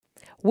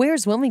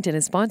Where's Wilmington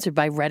is sponsored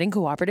by Reading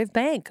Cooperative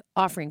Bank,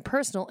 offering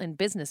personal and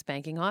business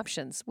banking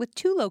options with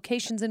 2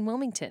 locations in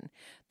Wilmington,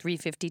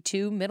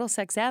 352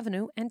 Middlesex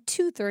Avenue and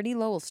 230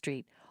 Lowell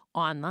Street.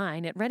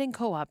 Online at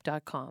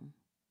readingcoop.com.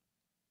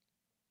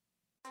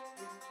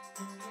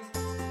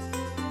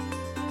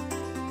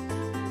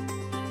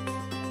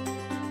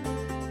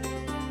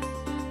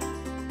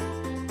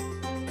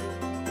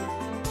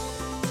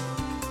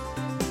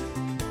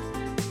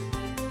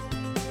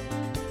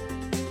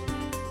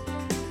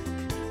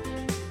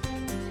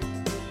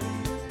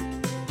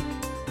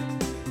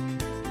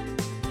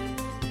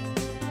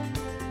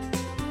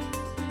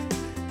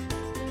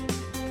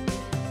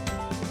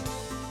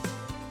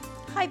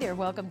 Hi there,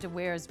 welcome to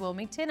Where's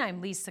Wilmington. I'm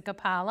Lisa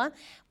Capalla.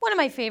 One of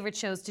my favorite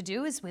shows to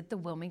do is with the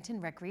Wilmington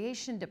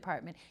Recreation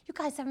Department. You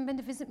guys haven't been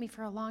to visit me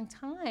for a long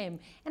time,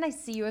 and I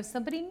see you have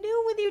somebody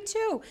new with you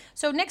too.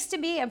 So next to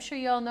me, I'm sure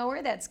you all know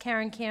her, that's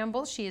Karen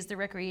Campbell. She is the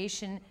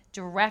Recreation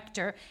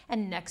Director,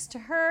 and next to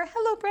her,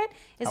 hello Brett,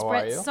 is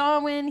Brett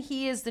Sawin.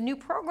 He is the new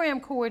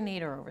program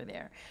coordinator over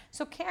there.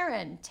 So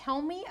Karen,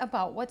 tell me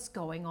about what's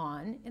going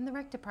on in the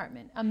rec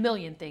department. A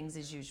million things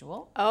as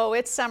usual. Oh,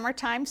 it's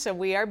summertime, so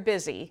we are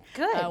busy.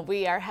 Good.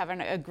 We are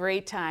having a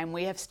great time.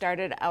 We have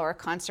started our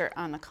Concert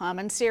on the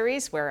Common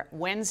series. We're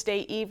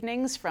Wednesday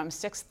evenings from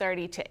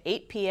 6:30 to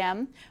 8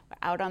 p.m.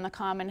 We're out on the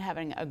Common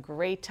having a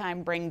great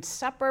time. Bring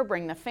supper,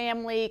 bring the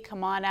family,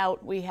 come on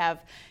out. We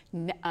have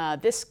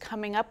this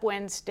coming up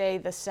Wednesday,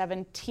 the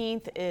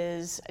 17th,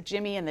 is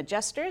Jimmy and the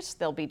Jesters.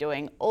 They'll be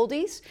doing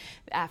oldies.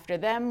 After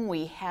them,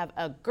 we have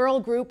a girl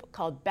group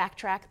called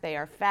Backtrack. They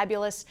are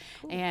fabulous.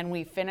 Cool. And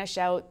we finish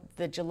out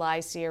the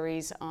July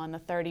series on the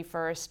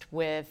 31st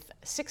with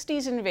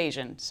 60s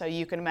Invasion. So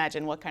you can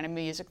imagine what kind of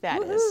music that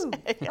is.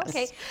 Yes.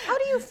 Okay. How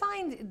do you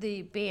find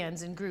the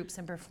bands and groups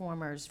and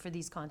performers for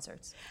these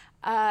concerts?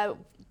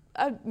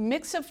 A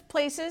mix of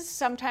places.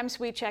 Sometimes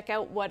we check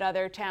out what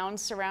other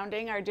towns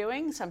surrounding are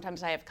doing.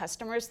 Sometimes I have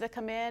customers that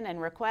come in and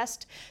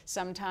request.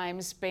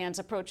 Sometimes bands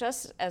approach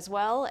us as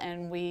well,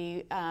 and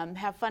we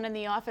have fun in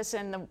the office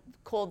in the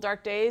cold,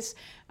 dark days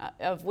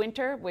of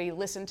winter. We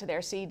listen to their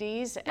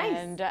CDs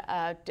and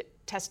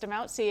test them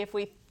out, see if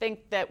we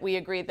think that we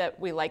agree that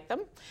we like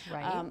them.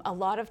 Right. A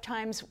lot of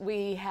times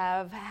we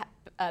have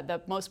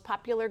the most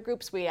popular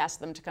groups, we ask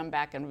them to come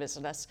back and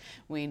visit us.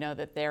 We know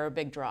that they're a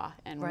big draw,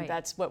 and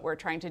that's what we're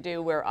trying to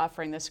do. We're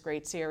offering this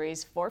great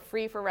series for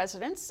free for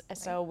residents,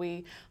 so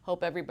we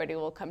hope everybody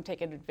will come take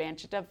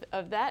advantage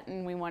of that,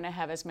 and we want to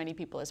have as many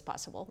people as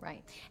possible.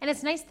 Right, and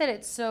it's nice that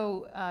it's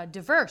so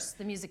diverse.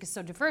 The music is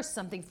so diverse,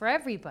 something for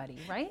everybody,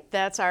 right?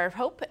 That's our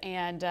hope,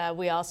 and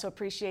we also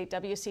appreciate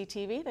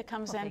WCTV that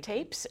comes in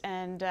tapes,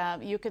 and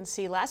you can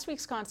see last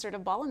week's concert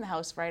of Ball in the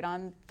House right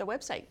on the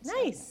website.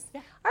 Nice. So,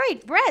 yeah. All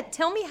right, Brett,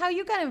 tell me how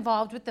you got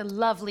involved with the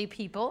lovely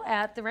people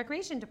at the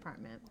Recreation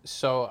Department.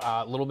 So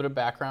a little bit of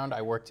background.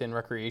 I worked in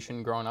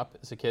recreation growing up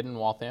as a kid in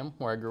Waltham,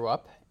 where I grew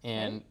up,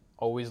 and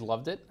always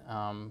loved it,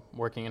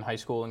 working in high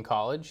school and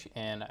college,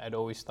 and I'd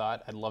always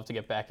thought I'd love to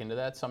get back into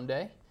that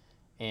someday.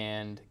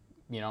 And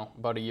you know,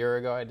 about a year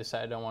ago, I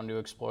decided I wanted to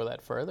explore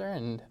that further,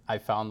 and I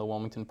found the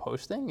Wilmington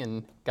posting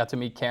and got to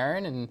meet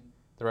Karen, and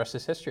the rest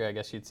is history, I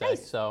guess you'd say.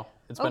 Nice. So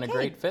it's been a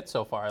great fit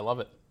so far. I love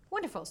it.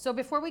 Wonderful. So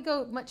before we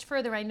go much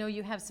further, I know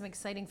you have some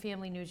exciting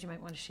family news you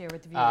might want to share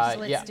with the viewers. So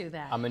let's do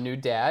that. I'm a new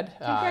dad.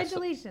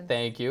 Congratulations.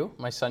 Thank you.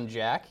 My son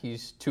Jack,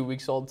 he's 2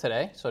 weeks old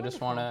today, so I just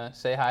want to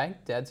say hi.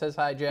 Dad says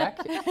hi, Jack.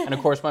 And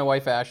of course my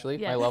wife Ashley,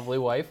 my lovely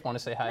wife, want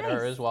to say hi to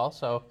her as well.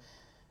 So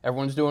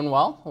everyone's doing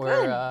well.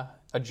 We're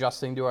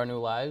adjusting to our new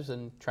lives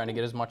and trying to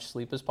get as much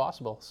sleep as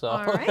possible. So.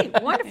 All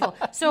right, wonderful.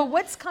 So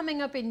what's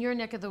coming up in your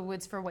neck of the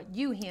woods for what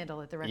you handle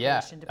at the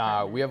Recreation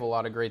Department? We have a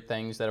lot of great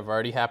things that have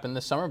already happened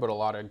this summer, but a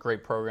lot of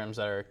great programs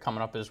that are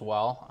coming up as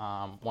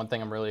well. One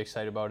thing I'm really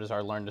excited about is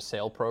our Learn to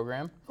Sail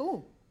program.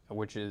 Ooh.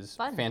 Which is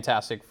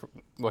fantastic.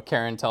 What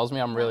Karen tells me,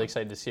 I'm really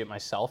excited to see it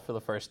myself for the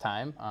first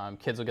time.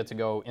 Kids will get to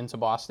go into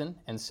Boston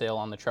and sail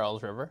on the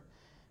Charles River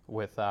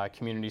with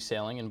community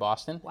sailing in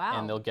Boston. Wow.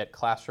 And they'll get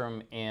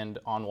classroom and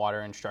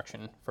on-water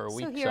instruction for a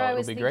week. So here I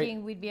was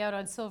thinking we'd be out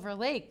on Silver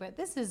Lake, but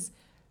this is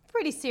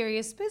pretty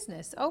serious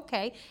business.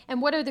 Okay. And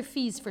what are the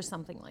fees for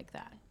something like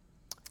that?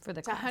 For the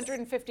It's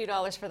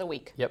 $150 for the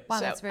week. Yep.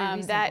 Wow, that's very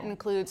reasonable. That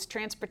includes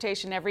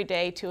transportation every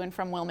day to and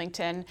from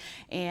Wilmington.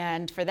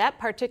 And for that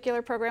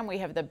particular program, we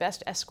have the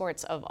best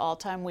escorts of all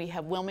time. We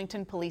have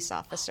Wilmington police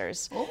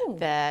officers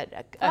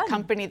that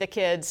accompany the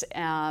kids.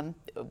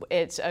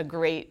 It's a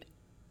great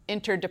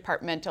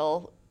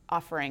interdepartmental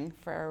offering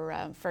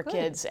for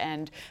kids,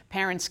 and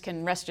parents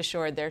can rest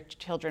assured their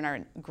children are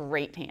in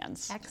great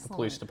hands. Excellent. The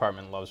police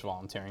department loves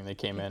volunteering. They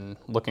came in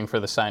looking for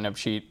the sign-up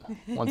sheet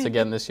once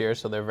again this year,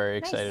 so they're very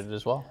excited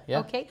as well. Yeah.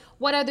 Okay.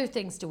 What other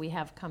things do we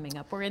have coming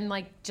up? We're in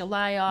like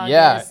July,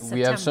 August, September.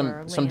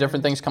 We have some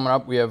different things coming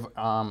up. We have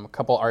a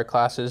couple art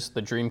classes,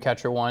 the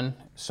Dreamcatcher one.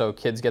 So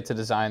kids get to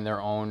design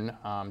their own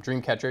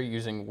Dreamcatcher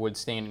using wood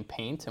stain and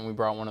paint, and we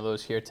brought one of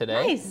those here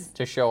today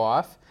to show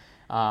off.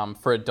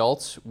 For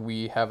adults,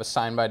 we have a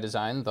sign by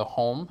design, the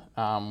Home,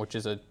 which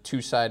is a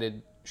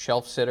two-sided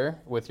shelf sitter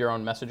with your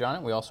own message on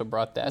it. We also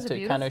brought that Those are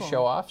to kind of beautiful.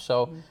 show off.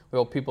 So we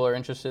hope people are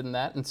interested in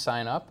that and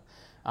sign up.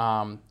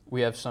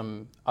 We have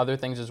some other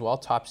things as well,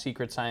 top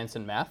secret science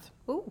and math.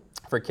 Ooh.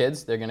 For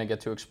kids, they're going to get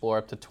to explore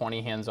up to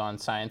 20 hands-on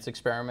science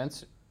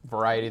experiments,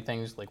 variety of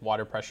things like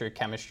water pressure,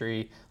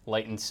 chemistry,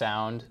 light and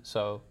sound.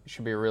 So it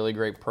should be a really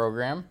great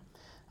program.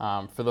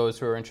 For those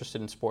who are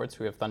interested in sports,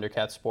 we have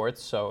Thundercat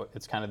Sports. So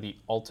it's kind of the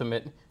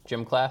ultimate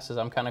gym class, as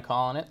I'm kind of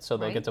calling it. So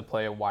they'll Right. get to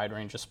play a wide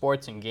range of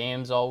sports and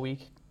games all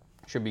week.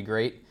 Should be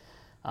great.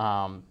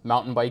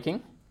 Mountain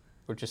biking,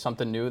 which is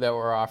something new that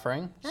we're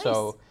offering. Nice.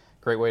 So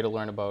great way to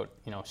learn about,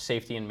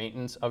 safety and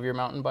maintenance of your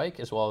mountain bike,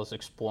 as well as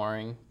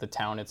exploring the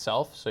town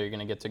itself. So you're going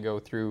to get to go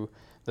through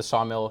the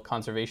Sawmill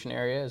Conservation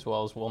Area as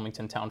well as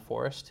Wilmington Town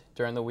Forest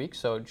during the week.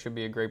 So it should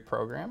be a great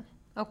program.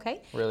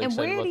 Okay. Really and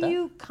excited where about do that.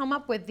 you come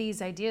up with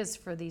these ideas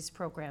for these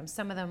programs?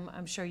 Some of them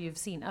I'm sure you've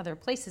seen other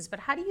places, but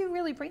how do you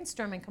really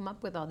brainstorm and come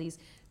up with all these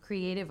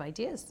creative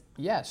ideas?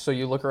 Yeah, so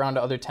you look around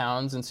to other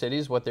towns and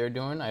cities, what they're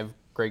doing. I have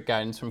great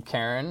guidance from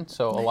Karen.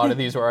 So a lot of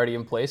these are already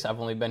in place. I've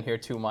only been here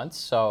 2 months.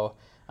 So,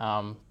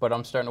 but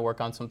I'm starting to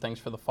work on some things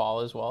for the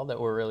fall as well that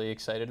we're really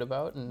excited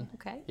about. And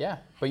Okay. yeah,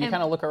 but you And-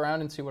 kind of look around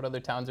and see what other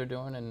towns are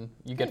doing, and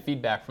you get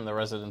feedback from the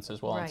residents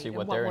as well and see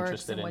what they're works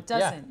interested and in. what Yeah.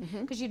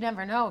 doesn't, because you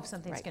never know if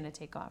something's Right. going to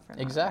take off or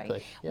not. Exactly,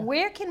 Right? yeah.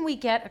 Where can we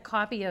get a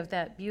copy of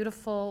that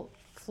beautiful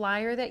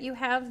flyer that you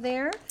have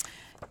there?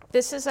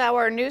 This is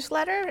our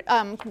newsletter,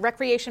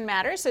 Recreation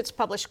Matters. It's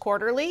published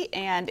quarterly,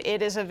 and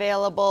it is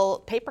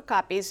available paper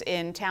copies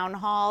in Town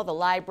Hall, the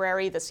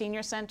library, the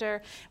Senior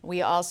Center.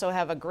 We also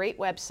have a great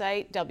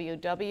website,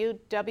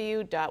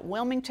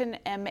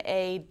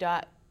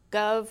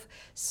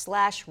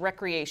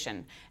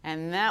 www.wilmingtonma.gov/recreation,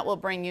 and that will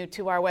bring you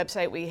to our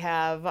website. We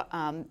have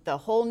the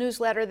whole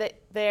newsletter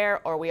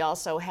there, or we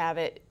also have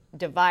it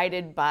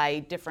divided by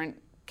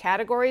different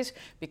categories,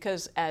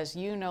 because as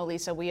you know,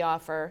 Lisa, we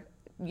offer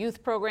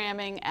youth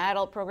programming,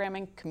 adult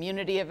programming,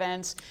 community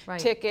events, Right.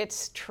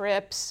 tickets,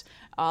 trips,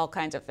 all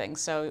kinds of things.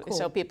 So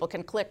people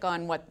can click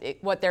on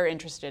what they're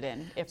interested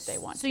in if they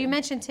want So to. you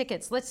mentioned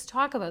tickets. Let's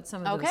talk about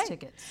some of those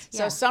tickets.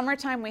 So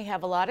summertime, we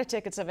have a lot of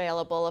tickets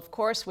available. Of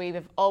course,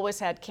 we've always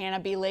had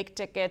Canopy Lake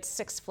tickets,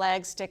 Six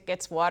Flags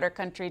tickets, Water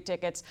Country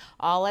tickets,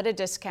 all at a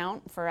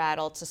discount for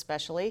adults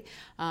especially.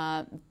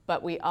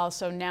 But we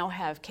also now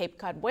have Cape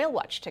Cod Whale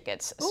Watch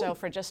tickets. So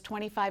for just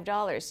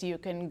 $25, you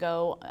can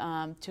go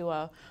to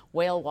a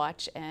whale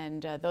watch,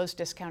 and those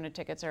discounted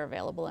tickets are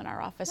available in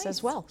our office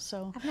as well.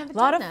 So I've never a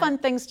lot done of that. fun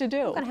things to do.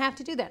 I'm going to have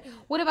to do that.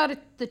 What about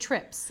the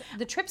trips?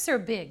 The trips are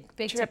big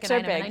Trips ticket are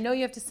item. And big. I know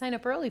you have to sign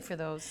up early for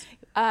those.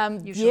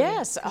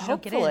 Yes, 'cause you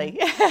don't get in, hopefully.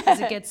 'cause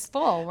it gets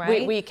full,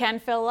 right? We can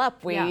fill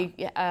up. We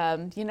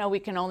Yeah. we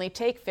can only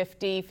take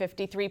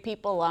 53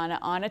 people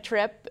on a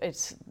trip.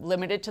 It's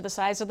limited to the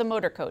size of the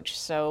motor coach.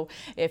 So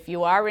if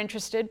you are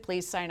interested,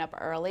 please sign up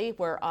early.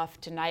 We're off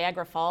to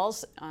Niagara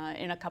Falls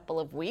in a couple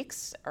of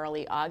weeks,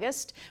 early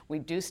August. We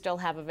do still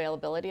have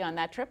availability on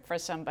that trip for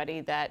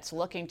somebody that's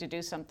looking to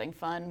do something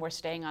fun. We're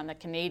staying on the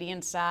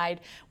Canadian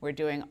side. We're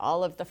doing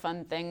all of the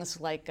fun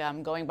things like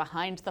going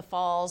behind the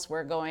falls.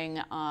 We're going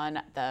on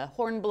the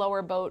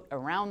Hornblower boat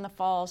around the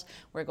falls.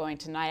 We're going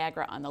to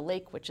Niagara on the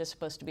lake, which is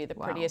supposed to be the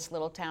prettiest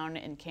little town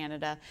in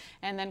Canada.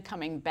 And then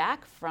coming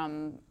back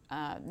from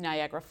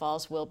Niagara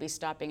Falls, we'll be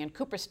stopping in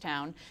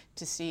Cooperstown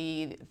to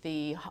see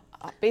the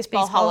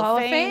Baseball Hall of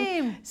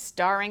Fame,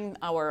 starring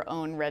our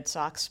own Red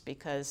Sox,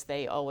 because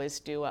they always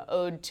do an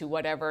ode to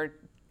whatever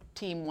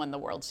team won the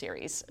World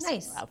Series.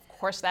 Nice. So, of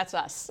course, that's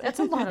us. That's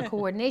a lot of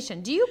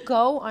coordination. Do you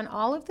go on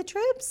all of the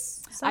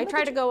trips? I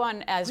try to go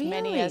on as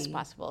many as Really?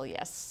 possible,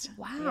 yes.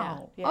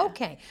 Wow. Yeah.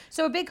 Okay.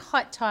 So a big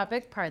hot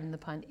topic, pardon the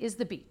pun, is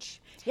the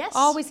beach. Yes.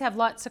 Always have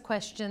lots of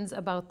questions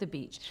about the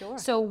beach. Sure.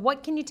 So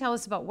what can you tell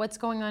us about what's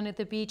going on at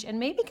the beach, and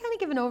maybe kind of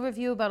give an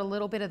overview about a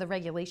little bit of the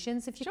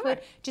regulations, if you Sure.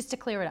 could, just to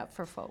clear it up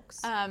for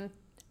folks.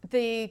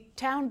 The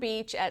town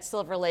beach at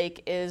Silver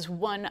Lake is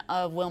one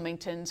of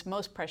Wilmington's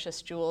most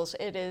precious jewels.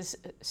 It is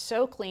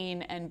so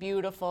clean and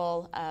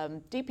beautiful.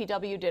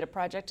 DPW did a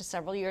project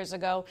several years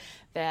ago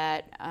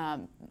that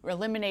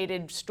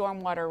eliminated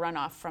stormwater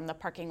runoff from the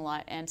parking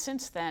lot, and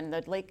since then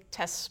the lake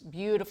tests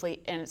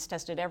beautifully, and it's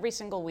tested every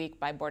single week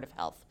by Board of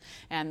Health,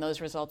 and those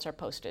results are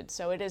posted.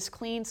 So it is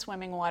clean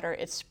swimming water,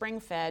 it's spring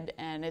fed,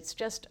 and it's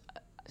just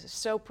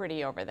so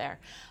pretty over there.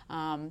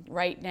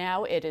 Right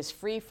now, it is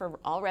free for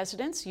all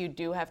residents. You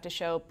do have to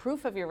show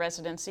proof of your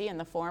residency in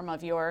the form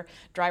of your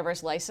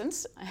driver's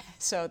license.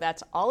 So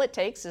that's all it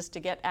takes is to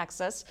get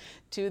access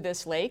to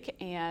this lake.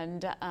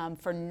 And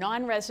for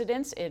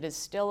non-residents, it is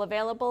still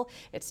available.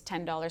 It's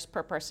 $10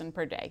 per person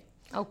per day.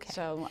 Okay.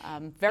 So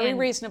very And-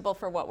 reasonable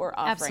for what we're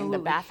offering. Absolutely.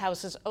 The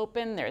bathhouse is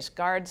open, there's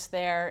guards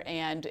there,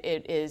 and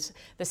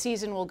the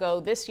season will go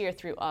this year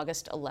through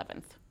August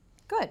 11th.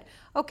 Good.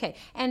 Okay.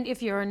 And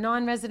if you're a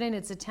non-resident,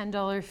 it's a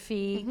 $10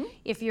 fee.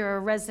 If you're a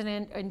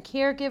resident and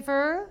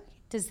caregiver,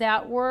 does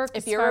that work?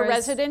 If as you're far a as-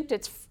 resident,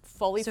 it's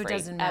fully So free. it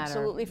doesn't matter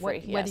Absolutely free,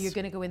 whether yes. you're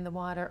going to go in the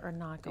water or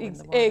not go in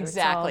the water.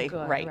 Exactly, It's all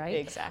good, right,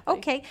 exactly.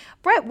 Okay,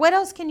 Brett, what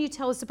else can you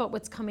tell us about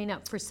what's coming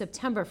up for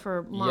September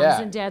for moms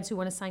Yeah. and dads who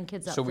want to sign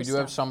kids up So for we do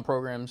have stuff? some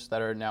programs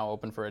that are now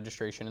open for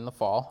registration in the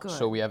fall. Good.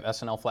 So we have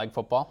SNL flag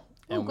football,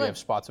 and we good. have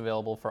spots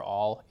available for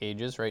all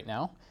ages right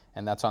now.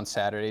 And that's on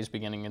Saturdays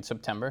beginning in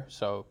September.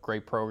 So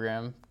great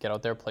program. Get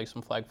out there, play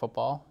some flag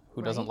football.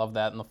 Who doesn't Right. love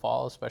that in the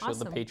fall, especially with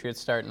Awesome. the Patriots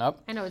starting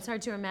up? I know it's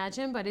hard to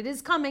imagine, but it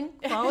is coming.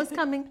 Fall is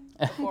coming.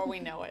 Before we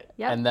know it.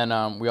 Yep. And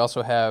then we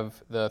also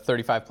have the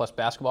 35 plus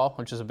basketball,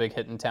 which is a big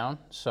hit in town.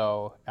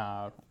 So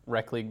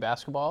rec league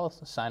basketball,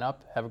 sign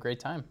up, have a great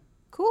time.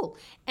 Cool.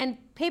 And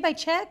pay by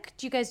check?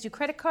 Do you guys do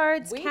credit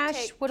cards, We cash?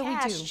 take What do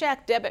cash, we do?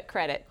 check, debit,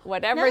 credit,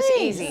 whatever is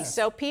Nice. easy.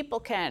 So people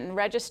can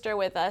register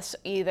with us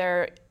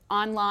either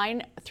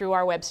online through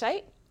our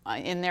website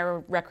in their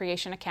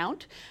recreation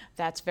account.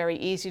 That's very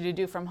easy to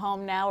do from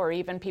home now, or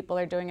even people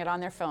are doing it on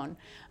their phone.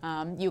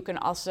 You can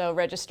also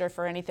register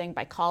for anything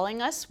by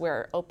calling us.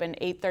 We're open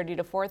 8:30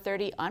 to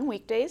 4:30 on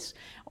weekdays,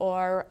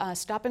 or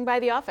stopping by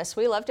the office.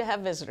 We love to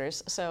have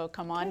visitors, so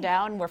come on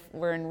down.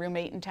 We're in room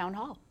 8 in Town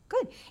Hall.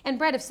 Good. And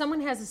Brett, if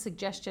someone has a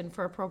suggestion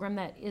for a program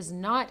that is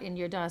not in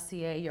your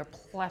dossier, your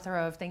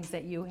plethora of things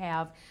that you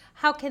have,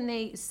 how can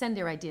they send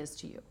their ideas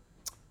to you?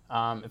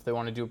 If they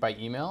want to do it by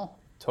email,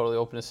 totally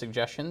open to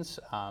suggestions.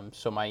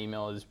 So my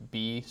email is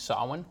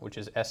bsawin, which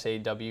is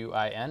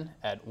SAWIN,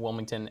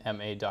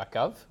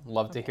 @wilmingtonma.gov.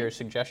 Love to hear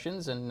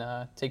suggestions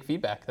and take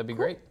feedback. That'd be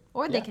great.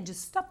 Or they Yeah. can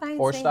just stop by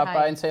and Or say stop hi,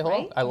 by and say hello.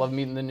 right? I love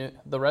meeting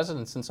the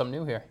residents since I'm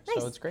new here,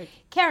 Nice. so it's great.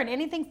 Karen,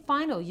 anything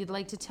final you'd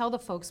like to tell the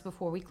folks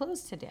before we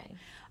close today?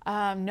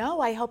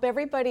 No, I hope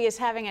everybody is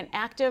having an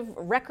active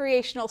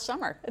recreational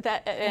summer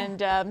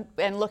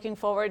and looking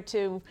forward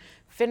to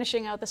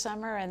finishing out the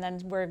summer. And then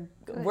we're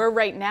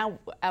right now,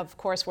 of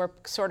course, we're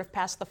sort of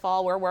past the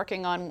fall. We're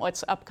working on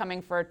what's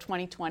upcoming for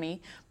 2020,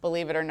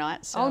 believe it or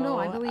not. So, Oh, no,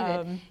 I believe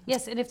it.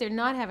 Yes, and if they're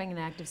not having an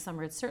active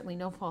summer, it's certainly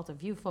no fault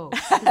of you folks.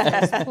 'Cause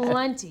there's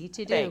plenty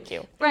to do. Thank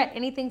you. Brett,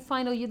 anything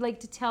final you'd like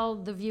to tell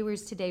the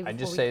viewers today before I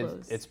just we say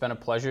close? it's been a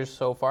pleasure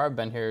so far. I've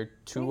been here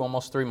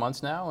almost 3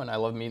 months now, and I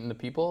love meeting the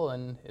people,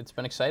 and it's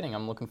been exciting.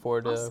 I'm looking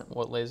forward to Awesome.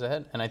 what lays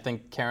ahead. And I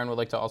think Karen would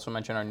like to also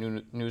mention our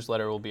new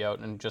newsletter will be out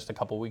in just a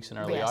couple weeks in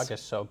early Yes.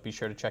 August, so be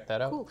sure to check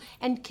that out. Cool.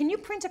 And can you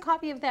print a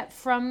copy of that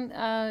from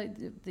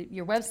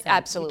your website?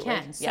 Absolutely. You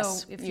can.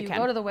 Yes, So if you you can.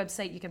 go to the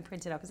website, you can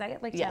print it out, because I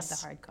like to Yes. have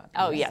the hard copy.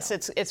 Oh, myself.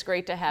 yes, it's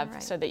great to have All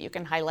right. so that you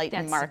can highlight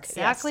and That's mark.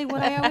 exactly Yes.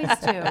 what I always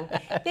do.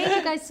 Thank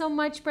you guys so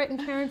much, Brett and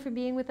Karen, for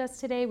being with us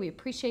today. We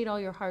appreciate all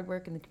your hard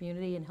work in the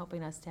community and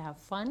helping us to have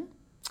fun.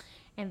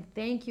 And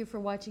thank you for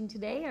watching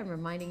today. I'm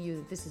reminding you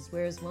that this is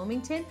Where's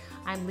Wilmington?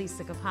 I'm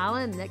Lisa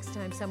Capalla, and next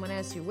time someone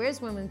asks you,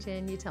 where's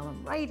Wilmington? You tell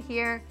them right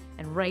here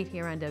and right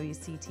here on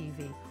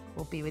WCTV.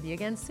 We'll be with you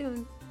again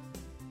soon.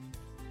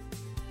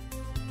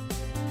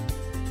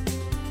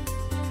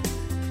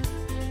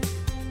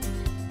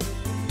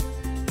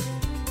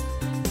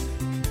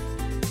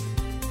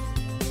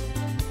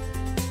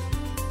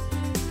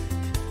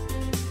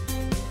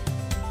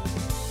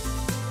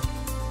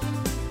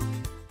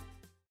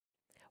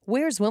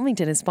 Where's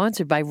Wilmington is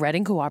sponsored by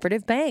Reading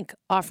Cooperative Bank,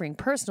 offering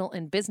personal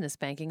and business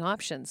banking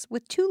options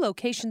with 2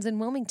 locations in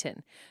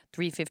Wilmington,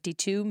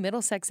 352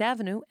 Middlesex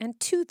Avenue and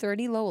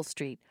 230 Lowell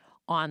Street.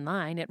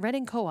 Online at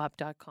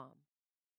readingcoop.com.